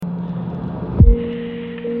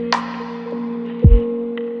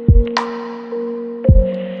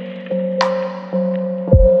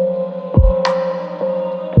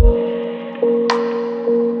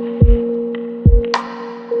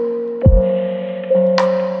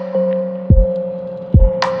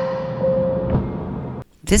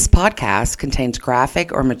This podcast contains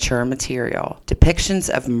graphic or mature material. Depictions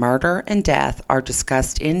of murder and death are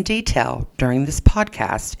discussed in detail during this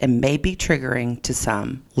podcast and may be triggering to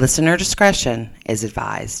some. Listener discretion is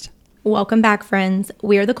advised. Welcome back, friends.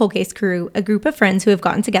 We are the Cold Case Crew, a group of friends who have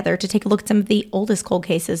gotten together to take a look at some of the oldest cold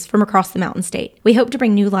cases from across the Mountain State. We hope to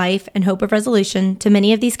bring new life and hope of resolution to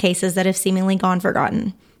many of these cases that have seemingly gone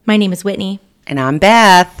forgotten. My name is Whitney. And I'm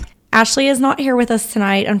Beth. Ashley is not here with us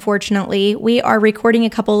tonight, unfortunately. We are recording a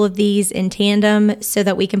couple of these in tandem so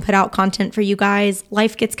that we can put out content for you guys.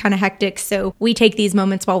 Life gets kind of hectic, so we take these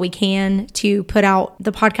moments while we can to put out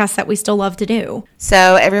the podcast that we still love to do.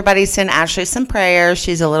 So everybody send Ashley some prayers.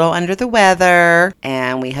 She's a little under the weather,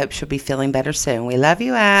 and we hope she'll be feeling better soon. We love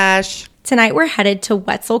you, Ash. Tonight we're headed to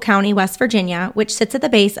Wetzel County, West Virginia, which sits at the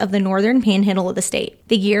base of the northern panhandle of the state.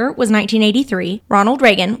 The year was 1983. Ronald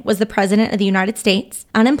Reagan was the president of the United States.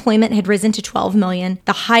 Unemployment had risen to 12 million,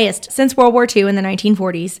 the highest since World War II in the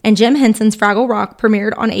 1940s, and Jim Henson's Fraggle Rock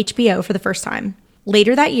premiered on HBO for the first time.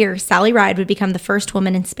 Later that year, Sally Ride would become the first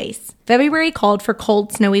woman in space. February called for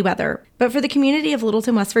cold, snowy weather, but for the community of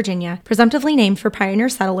Littleton, West Virginia, presumptively named for pioneer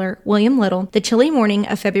settler William Little, the chilly morning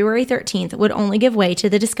of February 13th would only give way to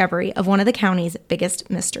the discovery of one of the county's biggest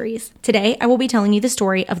mysteries. Today, I will be telling you the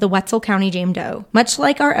story of the Wetzel County Jane Doe. Much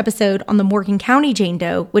like our episode on the Morgan County Jane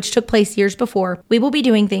Doe, which took place years before, we will be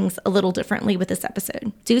doing things a little differently with this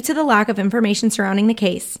episode. Due to the lack of information surrounding the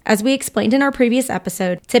case, as we explained in our previous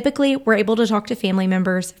episode, typically we're able to talk to family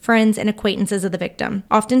members, friends, and acquaintances of the victim.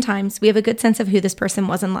 Oftentimes, we have a good sense of who this person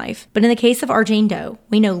was in life, but in the case of our Jane Doe,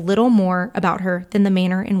 we know little more about her than the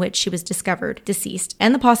manner in which she was discovered, deceased,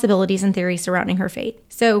 and the possibilities and theories surrounding her fate.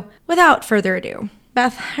 So, without further ado,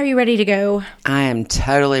 Beth, are you ready to go? I am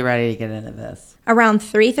totally ready to get into this. Around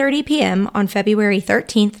 3:30 p.m. on February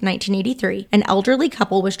 13th, 1983, an elderly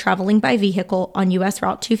couple was traveling by vehicle on U.S.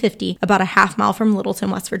 Route 250 about a half mile from Littleton,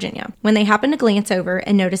 West Virginia, when they happened to glance over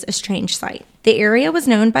and notice a strange sight. The area was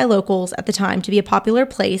known by locals at the time to be a popular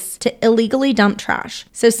place to illegally dump trash,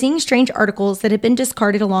 so seeing strange articles that had been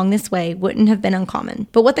discarded along this way wouldn't have been uncommon.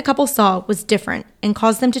 But what the couple saw was different and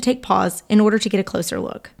caused them to take pause in order to get a closer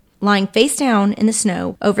look. Lying face down in the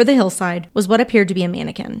snow over the hillside was what appeared to be a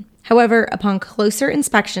mannequin. However, upon closer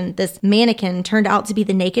inspection, this mannequin turned out to be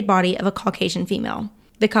the naked body of a Caucasian female.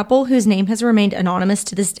 The couple, whose name has remained anonymous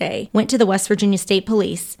to this day, went to the West Virginia State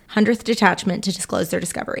Police 100th Detachment to disclose their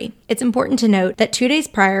discovery. It's important to note that 2 days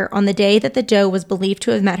prior, on the day that the doe was believed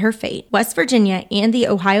to have met her fate, West Virginia and the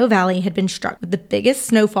Ohio Valley had been struck with the biggest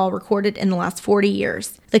snowfall recorded in the last 40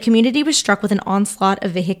 years. The community was struck with an onslaught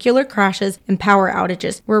of vehicular crashes and power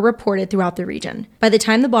outages were reported throughout the region. By the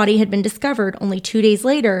time the body had been discovered only 2 days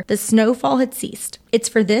later, the snowfall had ceased. It's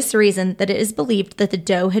for this reason that it is believed that the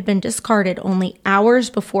doe had been discarded only hours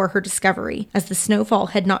before her discovery, as the snowfall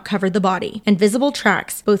had not covered the body, and visible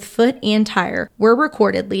tracks, both foot and tire, were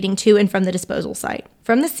recorded leading to and from the disposal site.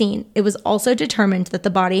 From the scene, it was also determined that the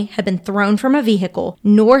body had been thrown from a vehicle,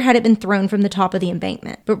 nor had it been thrown from the top of the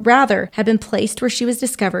embankment, but rather had been placed where she was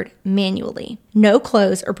discovered manually. No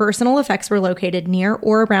clothes or personal effects were located near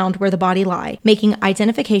or around where the body lay, making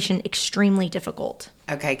identification extremely difficult.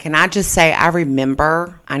 Okay, can I just say, I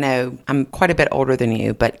know I'm quite a bit older than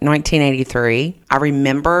you, but 1983, I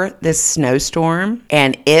remember this snowstorm,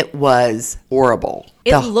 and it was horrible.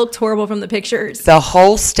 It looked horrible from the pictures. The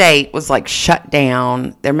whole state was like shut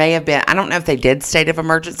down. There may have been, I don't know if they did state of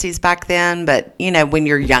emergencies back then, but when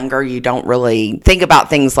you're younger, you don't really think about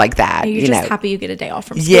things like that. You're just happy you get a day off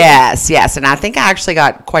from school. Yes. And I think I actually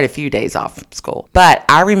got quite a few days off from school. But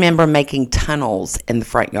I remember making tunnels in the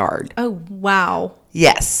front yard. Oh, wow.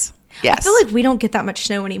 Yes. I feel like we don't get that much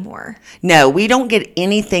snow anymore. No, we don't get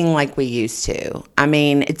anything like we used to. I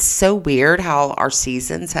mean, it's so weird how our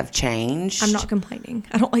seasons have changed. I'm not complaining.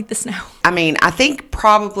 I don't like the snow. I mean, I think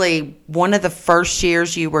probably one of the first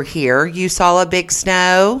years you were here, you saw a big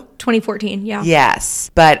snow. 2014, yeah. Yes.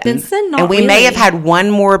 But since then, not and we really. may have had one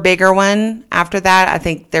more bigger one after that. I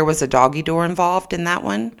think there was a doggy door involved in that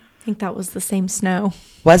one. I think that was the same snow.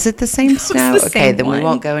 Was it the same snow? Okay, then we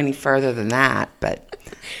won't go any further than that. But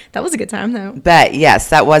that was a good time, though. But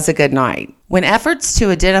yes, that was a good night. When efforts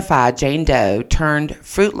to identify Jane Doe turned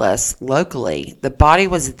fruitless locally, the body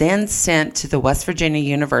was then sent to the West Virginia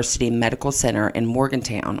University Medical Center in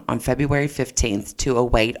Morgantown on February 15th to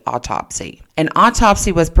await autopsy. An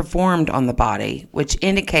autopsy was performed on the body, which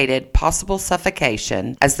indicated possible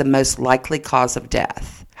suffocation as the most likely cause of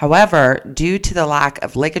death. However, due to the lack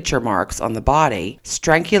of ligature marks on the body,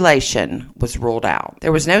 strangulation was ruled out.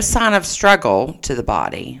 There was no sign of struggle to the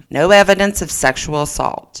body, no evidence of sexual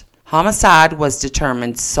assault. Homicide was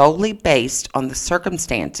determined solely based on the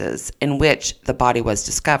circumstances in which the body was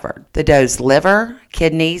discovered. The doe's liver,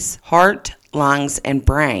 kidneys, heart, lungs, and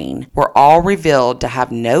brain were all revealed to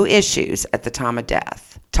have no issues at the time of death.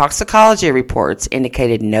 Toxicology reports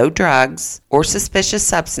indicated no drugs or suspicious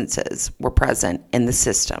substances were present in the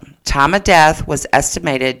system. Time of death was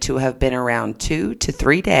estimated to have been around 2 to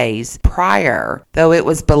 3 days prior, though it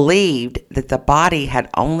was believed that the body had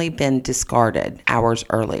only been discarded hours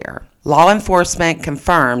earlier. Law enforcement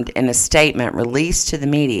confirmed in a statement released to the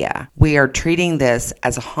media, "We are treating this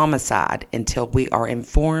as a homicide until we are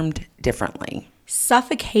informed differently."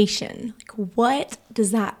 Suffocation. Like, what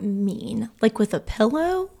does that mean? Like with a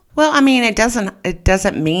pillow? Well, I mean, it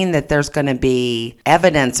doesn't mean that there's going to be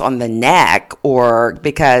evidence on the neck, or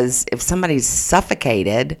because if somebody's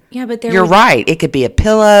suffocated, yeah, but you're right. It could be a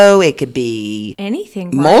pillow. It could be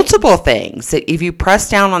anything, right? Multiple things. If you press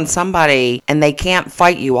down on somebody and they can't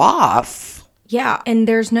fight you off. Yeah, and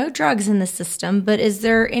there's no drugs in the system, but is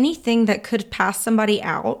there anything that could pass somebody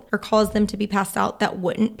out or cause them to be passed out that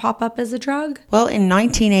wouldn't pop up as a drug? Well, in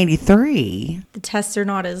 1983... the tests are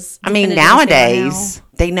not as... I mean, nowadays,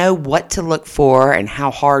 they know what to look for and how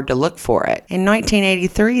hard to look for it. In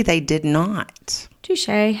 1983, they did not. Touche.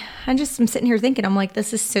 I'm sitting here thinking, I'm like,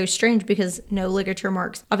 this is so strange because no ligature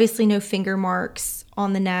marks, obviously no finger marks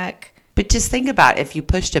on the neck. But just think about if you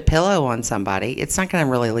pushed a pillow on somebody, it's not going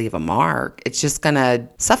to really leave a mark. It's just going to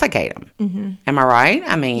suffocate them. Mm-hmm. Am I right?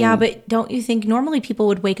 I mean... yeah, but don't you think normally people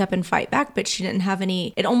would wake up and fight back, but she didn't have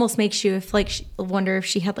any... It almost makes you wonder if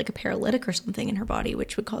she had like a paralytic or something in her body,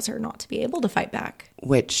 which would cause her not to be able to fight back.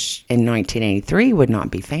 Which in 1983 would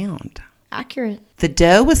not be found. Accurate. The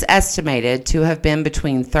doe was estimated to have been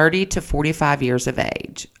between 30 to 45 years of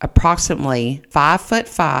age, approximately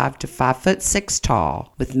 5'5" to 5'6"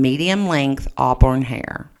 tall, with medium length auburn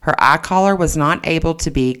hair. Her eye color was not able to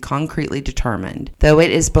be concretely determined, though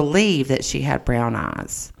it is believed that she had brown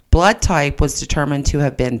eyes. Blood type was determined to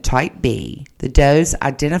have been type B. The doe's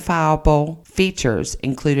identifiable features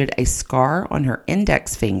included a scar on her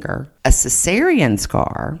index finger, a cesarean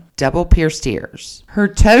scar, double pierced ears. Her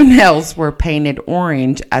toenails were painted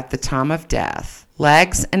orange at the time of death.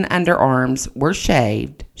 Legs and underarms were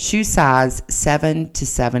shaved, shoe size 7 to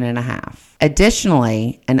 7.5.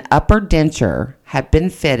 Additionally, an upper denture had been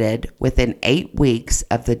fitted within 8 weeks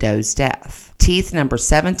of the doe's death. Teeth number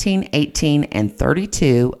 17, 18, and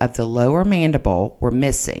 32 of the lower mandible were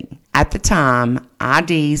missing. At the time,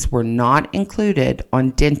 IDs were not included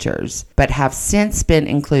on dentures, but have since been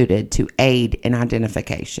included to aid in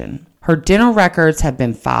identification. Her dental records have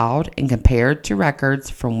been filed and compared to records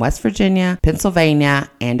from West Virginia, Pennsylvania,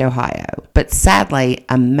 and Ohio. But sadly,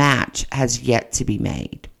 a match has yet to be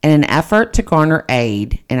made. In an effort to garner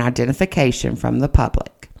aid and identification from the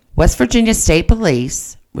public, West Virginia State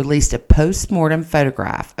Police released a post-mortem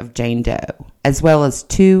photograph of Jane Doe, as well as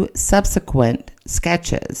 2 subsequent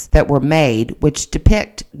sketches that were made which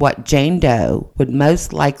depict what Jane Doe would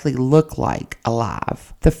most likely look like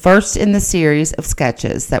alive. The first in the series of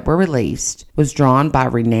sketches that were released was drawn by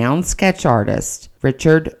renowned sketch artist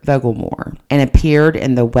Richard Vogelmoor and appeared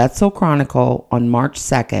in the Wetzel Chronicle on March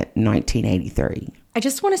 2nd, 1983. I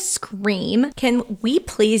just want to scream. Can we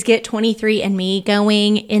please get 23andMe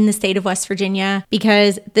going in the state of West Virginia?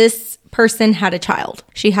 Because this person had a child.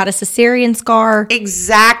 She had a cesarean scar.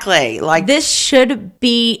 Exactly. Like this should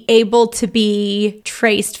be able to be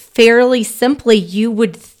traced fairly simply, you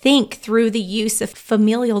would think, through the use of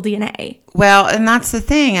familial DNA. Well, and that's the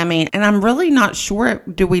thing. I mean, and I'm really not sure.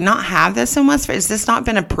 Do we not have this in West Virginia? Has this not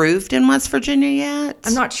been approved in West Virginia yet?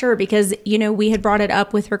 I'm not sure because, we had brought it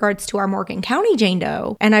up with regards to our Morgan County Jane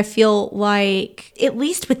Doe. And I feel like, at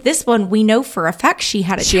least with this one, we know for a fact she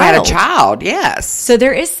had a child. She had a child, yes. So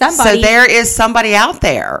there is somebody. So there is somebody out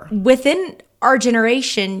there. Within our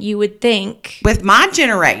generation, you would think. With my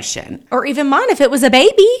generation. Or even mine if it was a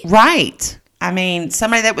baby. Right. I mean,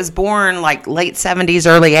 somebody that was born like late 70s,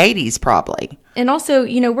 early 80s probably. And also,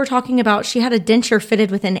 we're talking about she had a denture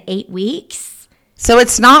fitted within 8 weeks. So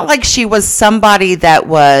it's not like she was somebody that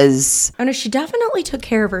was... Oh, no, she definitely took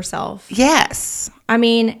care of herself. Yes. I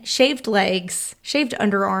mean, shaved legs, shaved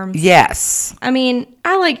underarms. Yes. I mean,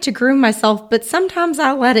 I like to groom myself, but sometimes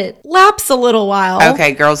I let it lapse a little while.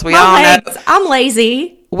 Okay, girls, we all know. I'm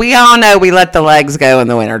lazy. We all know we let the legs go in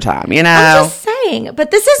the wintertime, I'm just saying,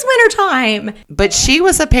 but this is wintertime. But she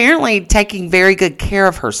was apparently taking very good care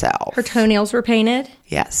of herself. Her toenails were painted?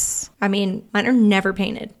 Yes. I mean, mine are never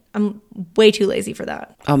painted. I'm way too lazy for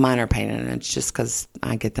that. Oh, mine are painted, and it's just because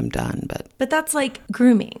I get them done. But that's like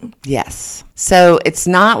grooming. Yes. So it's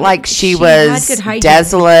not like she had was good hygiene.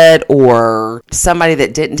 desolate or somebody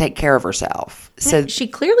that didn't take care of herself. So She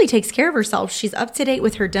clearly takes care of herself. She's up to date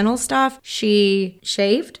with her dental stuff. She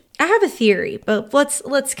shaved. I have a theory, but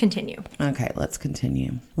let's continue. Okay, let's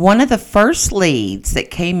continue. One of the first leads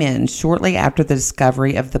that came in shortly after the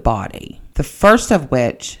discovery of the body, the first of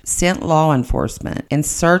which sent law enforcement in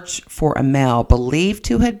search for a male believed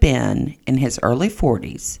to have been in his early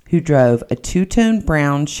 40s who drove a two-tone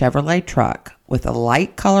brown Chevrolet truck with a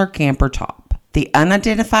light color camper top. The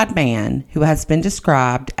unidentified man, who has been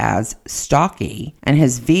described as stocky, and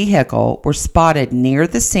his vehicle were spotted near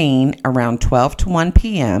the scene around 12 to 1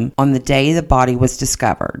 p.m. on the day the body was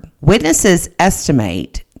discovered. Witnesses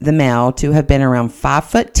estimate the male to have been around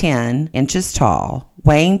 5'10" tall,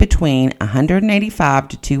 weighing between 185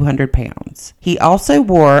 to 200 pounds. He also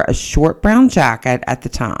wore a short brown jacket at the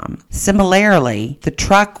time. Similarly, the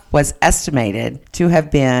truck was estimated to have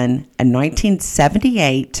been a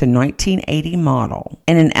 1978 to 1980 model.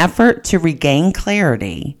 In an effort to regain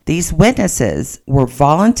clarity, these witnesses were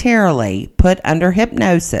voluntarily put under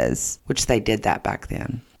hypnosis, which they did that back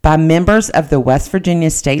then, by members of the West Virginia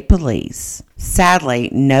State Police. Sadly,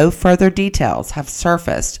 no further details have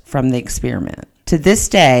surfaced from the experiment. To this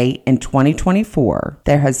day, in 2024,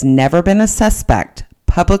 there has never been a suspect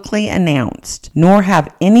publicly announced, nor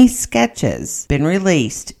have any sketches been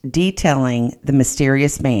released detailing the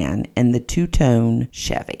mysterious man in the two-tone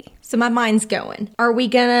Chevy. So my mind's going. Are we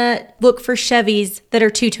going to look for Chevys that are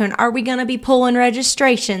two-tone? Are we going to be pulling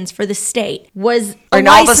registrations for the state? Was in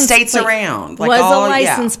all the states around. Was a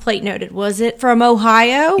license plate noted? Was it from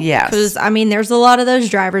Ohio? Yes. Because, I mean, there's a lot of those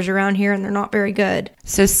drivers around here, and they're not very good.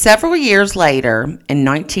 So several years later, in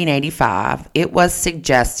 1985, it was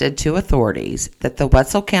suggested to authorities that the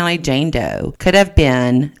Wetzel County Jane Doe could have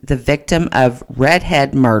been the victim of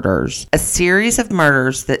redhead murders, a series of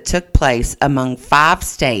murders that took place among 5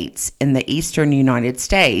 states in the eastern United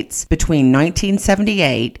States between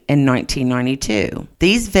 1978 and 1992.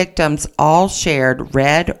 These victims all shared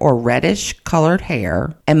red or reddish colored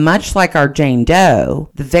hair, and much like our Jane Doe,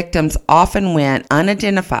 the victims often went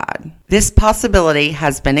unidentified. This possibility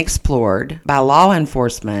has been explored by law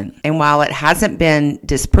enforcement, and while it hasn't been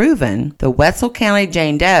disproven, the Wetzel County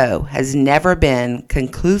Jane Doe has never been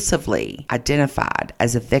conclusively identified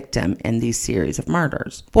as a victim in these series of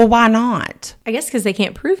murders. Well, why not? I guess because they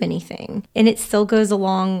can't prove anything. And it still goes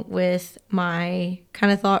along with my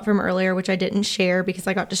kind of thought from earlier, which I didn't share because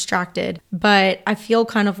I got distracted. But I feel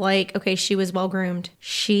kind of like, okay, she was well groomed.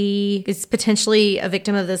 She is potentially a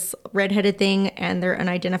victim of this redheaded thing, and they're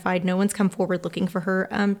unidentified. No one's come forward looking for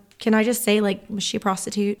her. Can I just say, like, was she a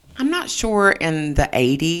prostitute? I'm not sure in the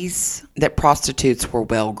 80s that prostitutes were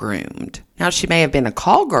well groomed. Now, she may have been a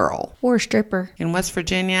call girl. Or a stripper. In West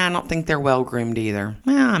Virginia, I don't think they're well groomed either.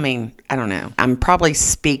 Well, I mean, I don't know. I'm probably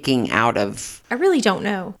speaking out of... I really don't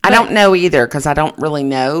know. I don't know either because I don't really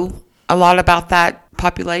know a lot about that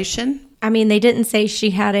population. I mean, they didn't say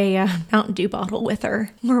she had a Mountain Dew bottle with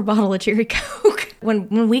her or a bottle of Cherry Coke.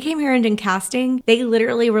 When we came here and did casting, they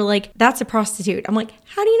literally were like, that's a prostitute. I'm like,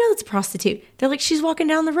 how do you know that's a prostitute? They're like, she's walking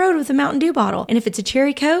down the road with a Mountain Dew bottle. And if it's a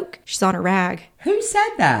Cherry Coke, she's on a rag. Who said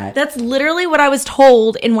that? That's literally what I was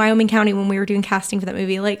told in Wyoming County when we were doing casting for that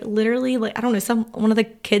movie. Like, literally, like, I don't know, one of the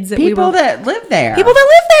kids that People that live there. People that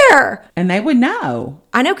live there. And they would know.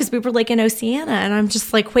 I know, because we were like in Oceana, and I'm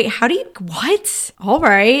just like, wait, how do you, what? All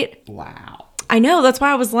right. Wow. I know, that's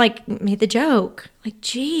why I was like, made the joke. Like,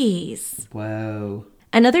 geez. Whoa.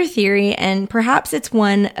 Another theory, and perhaps it's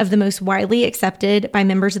one of the most widely accepted by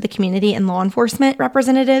members of the community and law enforcement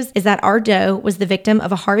representatives, is that our Doe was the victim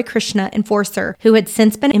of a Hare Krishna enforcer who had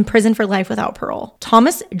since been imprisoned for life without parole.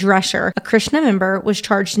 Thomas Drescher, a Krishna member, was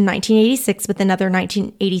charged in 1986 with another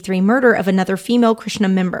 1983 murder of another female Krishna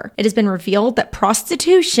member. It has been revealed that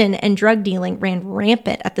prostitution and drug dealing ran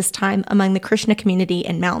rampant at this time among the Krishna community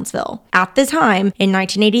in Moundsville. At the time, in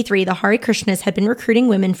 1983, the Hare Krishnas had been recruiting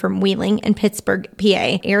women from Wheeling and Pittsburgh, PA,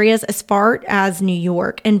 areas as far as New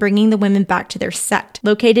York, and bringing the women back to their sect,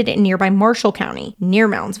 located in nearby Marshall County, near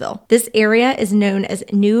Moundsville. This area is known as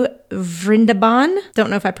New Vrindaban. Don't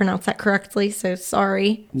know if I pronounced that correctly, so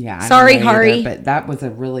sorry. Yeah, sorry, Hari. But that was a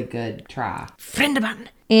really good try. Vrindaban.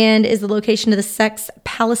 And is the location of the sect's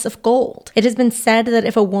Palace of Gold. It has been said that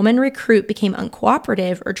if a woman recruit became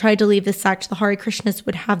uncooperative or tried to leave the sect, the Hare Krishnas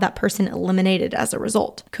would have that person eliminated as a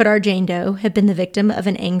result. Could our Jane Doe have been the victim of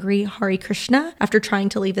an angry Hare Krishna after trying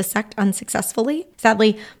to leave the sect unsuccessfully?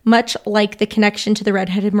 Sadly, much like the connection to the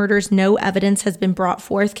redheaded murders, no evidence has been brought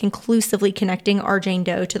forth conclusively connecting our Jane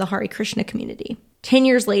Doe to the Hare Krishna community. 10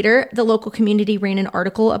 years later, the local community ran an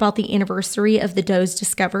article about the anniversary of the doe's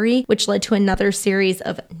discovery, which led to another series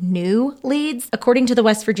of new leads. According to the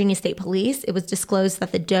West Virginia State Police, it was disclosed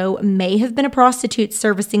that the doe may have been a prostitute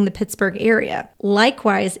servicing the Pittsburgh area.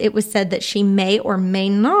 Likewise, it was said that she may or may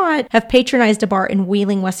not have patronized a bar in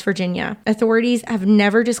Wheeling, West Virginia. Authorities have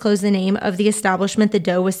never disclosed the name of the establishment the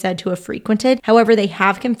doe was said to have frequented. However, they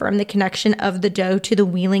have confirmed the connection of the doe to the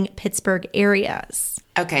Wheeling, Pittsburgh areas.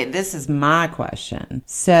 Okay, this is my question.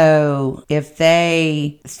 So, if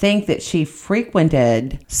they think that she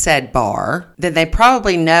frequented said bar, then they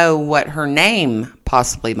probably know what her name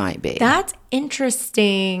possibly might be. That's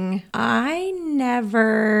interesting. I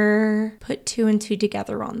never put two and two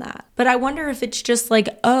together on that. But I wonder if it's just like,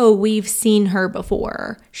 oh, we've seen her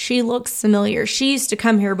before. She looks familiar. She used to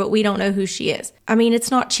come here, but we don't know who she is. I mean,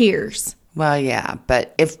 it's not Cheers. Well, yeah,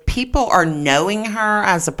 but if people are knowing her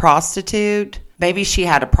as a prostitute, maybe she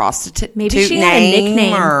had a prostitute Maybe she had a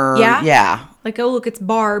nickname. Or, yeah. Like, oh, look, it's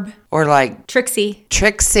Barb. Or like Trixie.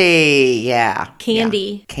 Yeah.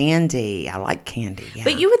 Candy. Yeah. Candy. I like Candy. Yeah.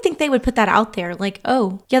 But you would think they would put that out there. Like,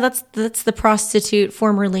 oh, yeah, that's the prostitute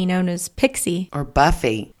formerly known as Pixie. Or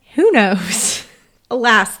Buffy. Who knows?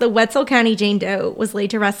 Alas, the Wetzel County Jane Doe was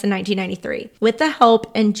laid to rest in 1993. With the help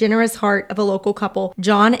and generous heart of a local couple,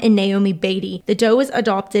 John and Naomi Beatty, the doe was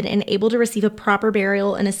adopted and able to receive a proper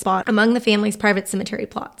burial in a spot among the family's private cemetery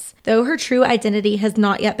plots. Though her true identity has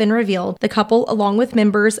not yet been revealed, the couple, along with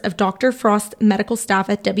members of Dr. Frost's medical staff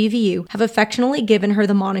at WVU, have affectionately given her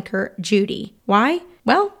the moniker Judy. Why?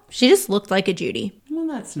 Well, she just looked like a Judy. Well,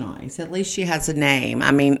 that's nice. At least she has a name.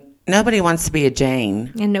 I mean, nobody wants to be a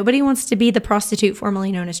Jane. And nobody wants to be the prostitute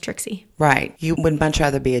formerly known as Trixie. Right. You would much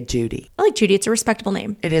rather be a Judy. I like Judy. It's a respectable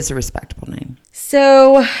name. It is a respectable name.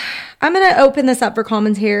 So I'm going to open this up for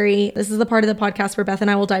commentary. This is the part of the podcast where Beth and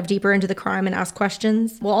I will dive deeper into the crime and ask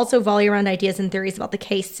questions. We'll also volley around ideas and theories about the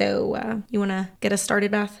case. So you want to get us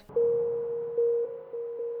started, Beth?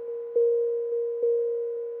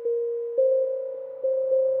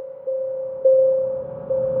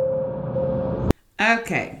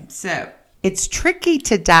 Okay, so it's tricky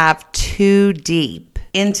to dive too deep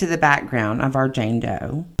into the background of our Jane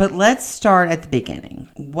Doe, but let's start at the beginning.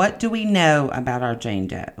 What do we know about our Jane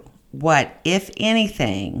Doe? What, if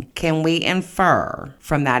anything, can we infer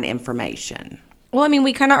from that information? Well, I mean,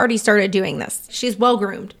 we kind of already started doing this. She's well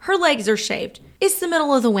groomed. Her legs are shaved. It's the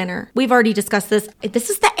middle of the winter. We've already discussed this. This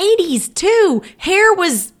is the 80s, too. Hair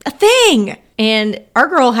was a thing. And our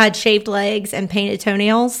girl had shaved legs and painted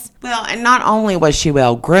toenails. Well, and not only was she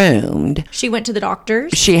well groomed, she went to the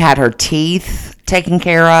doctors. She had her teeth taken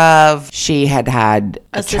care of. She had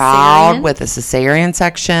a child with a cesarean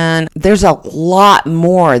section. There's a lot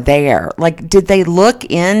more there. Like, did they look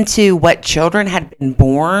into what children had been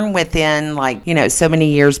born within, like, so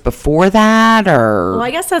many years before that? Or, well,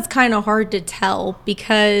 I guess that's kind of hard to tell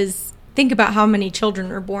because think about how many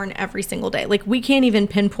children are born every single day. Like, we can't even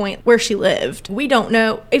pinpoint where she lived. We don't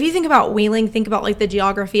know. If you think about Wheeling, think about like the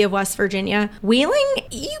geography of West Virginia. Wheeling,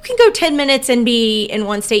 you can go 10 minutes and be in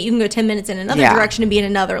one state. You can go 10 minutes in another direction and be in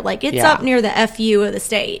another. Like, it's up near the FU of the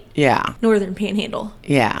state. Yeah. Northern Panhandle.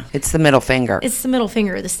 Yeah. It's the middle finger. It's the middle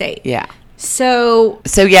finger of the state. Yeah. So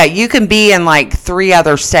yeah, you can be in like four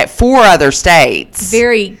other states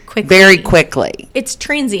very quickly. It's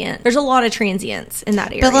transient. There's a lot of transients in that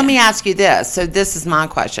area. But let me ask you this. So this is my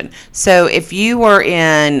question. So if you were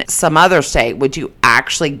in some other state, would you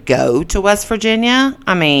actually go to West Virginia?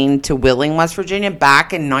 I mean, to Wheeling, West Virginia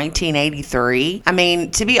back in 1983? I mean,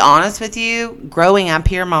 to be honest with you, growing up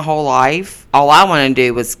here my whole life, all I wanted to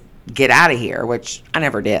do was get out of here, which I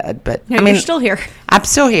never did. But no, I mean, you're still here. I'm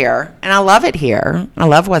still here, and I love it here. I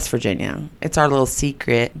love West Virginia. It's our little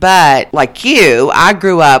secret. But like you, I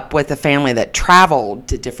grew up with a family that traveled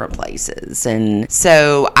to different places, and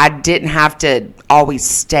so I didn't have to always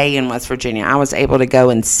stay in West Virginia. I was able to go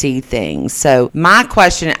and see things. So my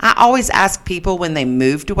question, I always ask people when they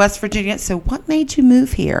move to West Virginia, so what made you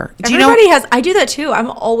move here? I do that too.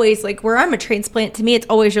 I'm always like, where I'm a transplant, to me, it's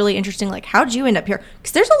always really interesting. Like, how'd you end up here?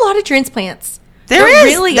 Because there's a lot of transplants. There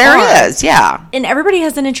is, yeah. And everybody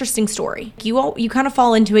has an interesting story. You kind of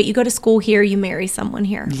fall into it. You go to school here, you marry someone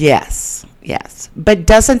here. Yes. But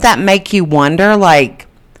doesn't that make you wonder, like,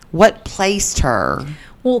 what placed her?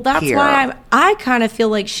 Well, that's here? Why I kind of feel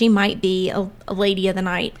like she might be a lady of the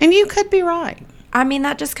night. And you could be right. I mean,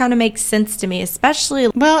 that just kind of makes sense to me, especially...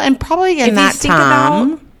 Well, and probably in that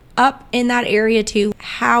time... up in that area too.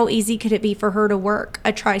 How easy could it be for her to work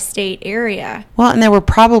a tri-state area? Well, and there were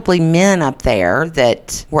probably men up there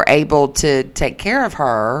that were able to take care of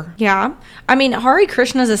her. Yeah. I mean, Hare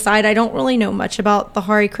Krishna's aside, I don't really know much about the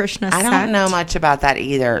Hare Krishna sect. I don't know much about that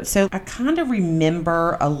either. So I kind of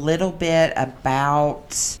remember a little bit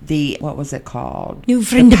about what was it called?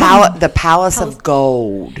 The Palace of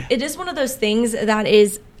Gold. It is one of those things that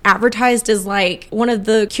is advertised as like one of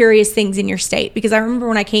the curious things in your state, because I remember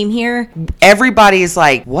when I came here, everybody's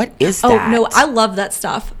like, what is that? Oh no, I love that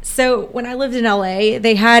stuff. So when I lived in LA,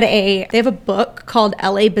 they have a book called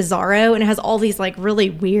LA Bizarro, and it has all these like really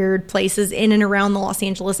weird places in and around the Los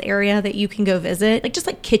Angeles area that you can go visit, like just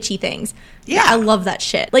like kitschy things. Yeah, I love that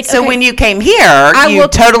shit. Like, so when you came here, you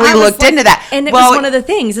totally looked into that, and it was one of the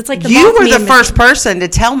things. It's like you were the first person to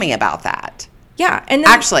tell me about that. Yeah, and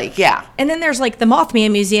then, actually, yeah. And then there's like the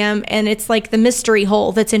Mothman Museum, and it's like the Mystery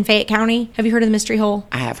Hole that's in Fayette County. Have you heard of the Mystery Hole?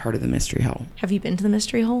 I have heard of the Mystery Hole. Have you been to the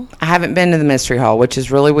Mystery Hole? I haven't been to the Mystery Hole, which is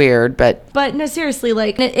really weird, but no, seriously,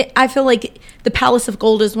 like I feel like the Palace of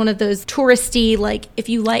Gold is one of those touristy, like if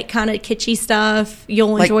you like kind of kitschy stuff,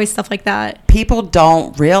 you'll enjoy stuff like that. People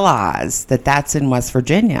don't realize that that's in West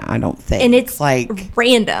Virginia, I don't think. And it's like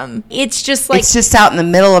random. It's just like it's just out in the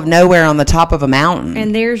middle of nowhere on the top of a mountain.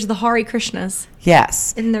 And there's the Hare Krishnas.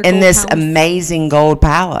 Yes, in this amazing gold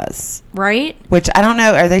palace. Right? Which I don't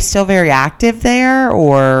know, are they still very active there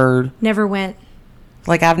or? Never went.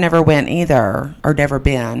 Like I've never went either or never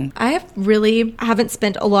been. I haven't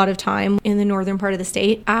spent a lot of time in the northern part of the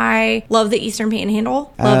state. I love the Eastern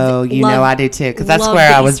Panhandle. I do too, because that's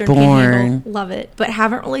where I was born. Panhandle. Love it. But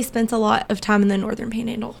haven't really spent a lot of time in the northern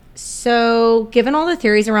Panhandle. So given all the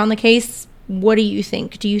theories around the case, what do you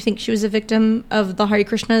think? Do you think she was a victim of the Hare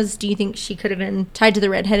Krishnas? Do you think she could have been tied to the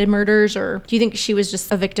redheaded murders? Or do you think she was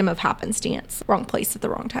just a victim of happenstance? Wrong place at the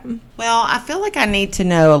wrong time? Well, I feel like I need to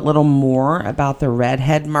know a little more about the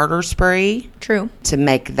redhead murder spree. True. To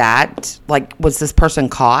make that, like, was this person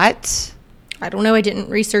caught? I don't know. I didn't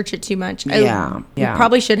research it too much. Yeah.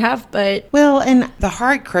 Probably should have, but... Well, and the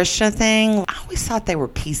Hare Krishna thing, I always thought they were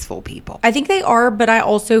peaceful people. I think they are, but I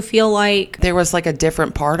also feel like... There was like a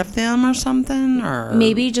different part of them or something, or...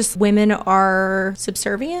 Maybe just women are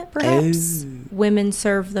subservient, perhaps. Oh. Women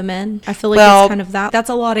serve the men. I feel like it's kind of that.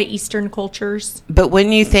 That's a lot of Eastern cultures. But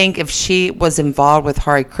when you think if she was involved with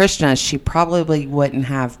Hare Krishna, she probably wouldn't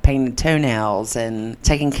have painted toenails and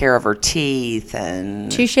taken care of her teeth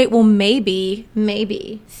and... Touche. Well, maybe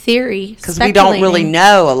theory, because we don't really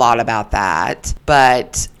know a lot about that,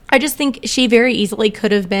 but I just think she very easily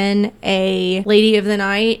could have been a lady of the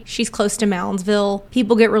night. She's close to Moundsville.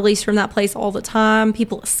 People get released from that place all the time.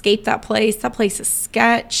 People escape that place. That place is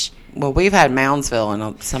sketch. Well, we've had Moundsville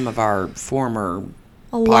in some of our former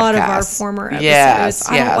lot of our former episodes. Yes.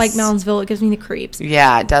 I don't like Moundsville. It gives me the creeps.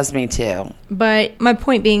 Yeah, it does me too. But my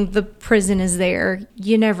point being, the prison is there.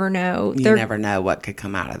 You never know. You never know what could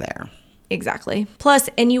come out of there. Exactly. Plus,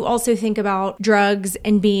 and you also think about drugs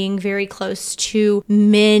and being very close to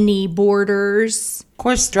many borders. Of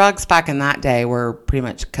course, drugs back in that day were pretty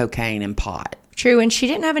much cocaine and pot. True, and she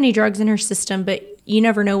didn't have any drugs in her system, but you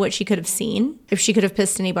never know what she could have seen, if she could have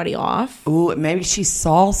pissed anybody off. Ooh, maybe she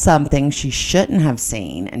saw something she shouldn't have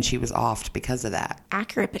seen, and she was offed because of that.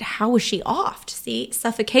 Accurate, but how was she offed? See,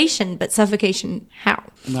 suffocation, but suffocation how?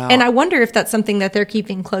 Well, and I wonder if that's something that they're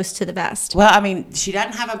keeping close to the vest. Well, I mean, she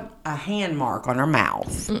doesn't have a hand mark on her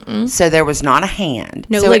mouth, so there was not a hand.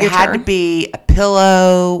 No so ligature. It had to be a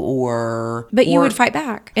pillow or... But you would fight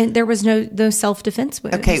back, and there was no self-defense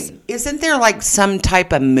wounds. Okay, isn't there like some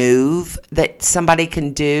type of move that somebody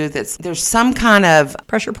can do there's some kind of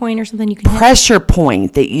pressure point or something you can hit?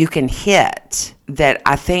 Point that you can hit that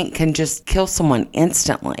I think can just kill someone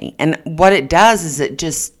instantly. And what it does is it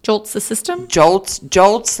just jolts the system,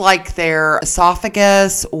 jolts like their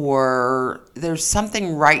esophagus, or there's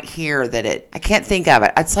something right here that I can't think of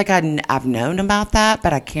it. It's like I've known about that,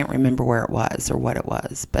 but I can't remember where it was or what it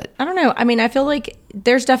was. But I don't know. I mean, I feel like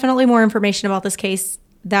there's definitely more information about this case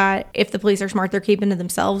that if the police are smart, they're keeping to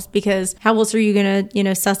themselves, because how else are you going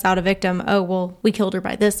to, suss out a victim? Oh, well, we killed her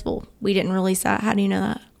by this. Well, we didn't release that. How do you know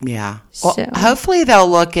that? Yeah. Well, hopefully they'll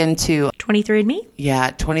look into 23andMe?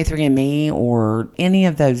 Yeah, 23andMe or any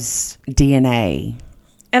of those DNA.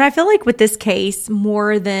 And I feel like with this case,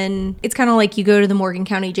 more than, it's kind of like you go to the Morgan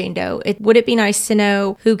County Jane Doe. Would it be nice to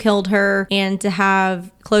know who killed her and to have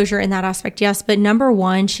closure in that aspect? Yes. But number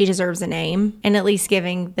one, she deserves a name, and at least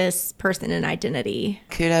giving this person an identity.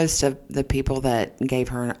 Kudos to the people that gave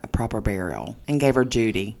her a proper burial and gave her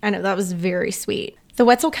Judy. I know, that was very sweet. The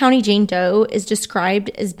Wetzel County Jane Doe is described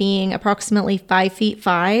as being approximately 5 feet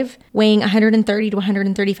 5, weighing 130 to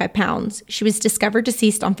 135 pounds. She was discovered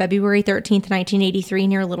deceased on February 13th, 1983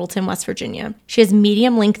 near Littleton, West Virginia. She has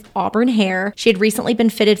medium-length auburn hair. She had recently been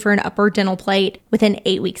fitted for an upper dental plate within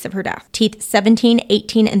 8 weeks of her death. Teeth 17,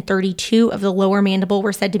 18, and 32 of the lower mandible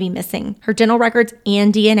were said to be missing. Her dental records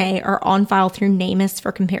and DNA are on file through NamUs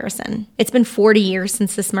for comparison. It's been 40 years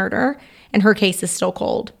since this murder, and her case is still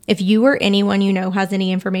cold. If you or anyone you know has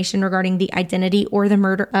any information regarding the identity or the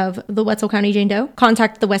murder of the Wetzel County Jane Doe,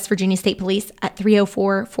 contact the West Virginia State Police at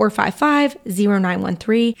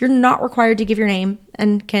 304-455-0913. You're not required to give your name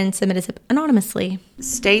and can submit a tip anonymously.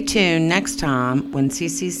 Stay tuned next time when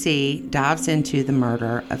CCC dives into the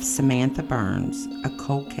murder of Samantha Burns, a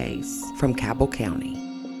cold case from Cabell County.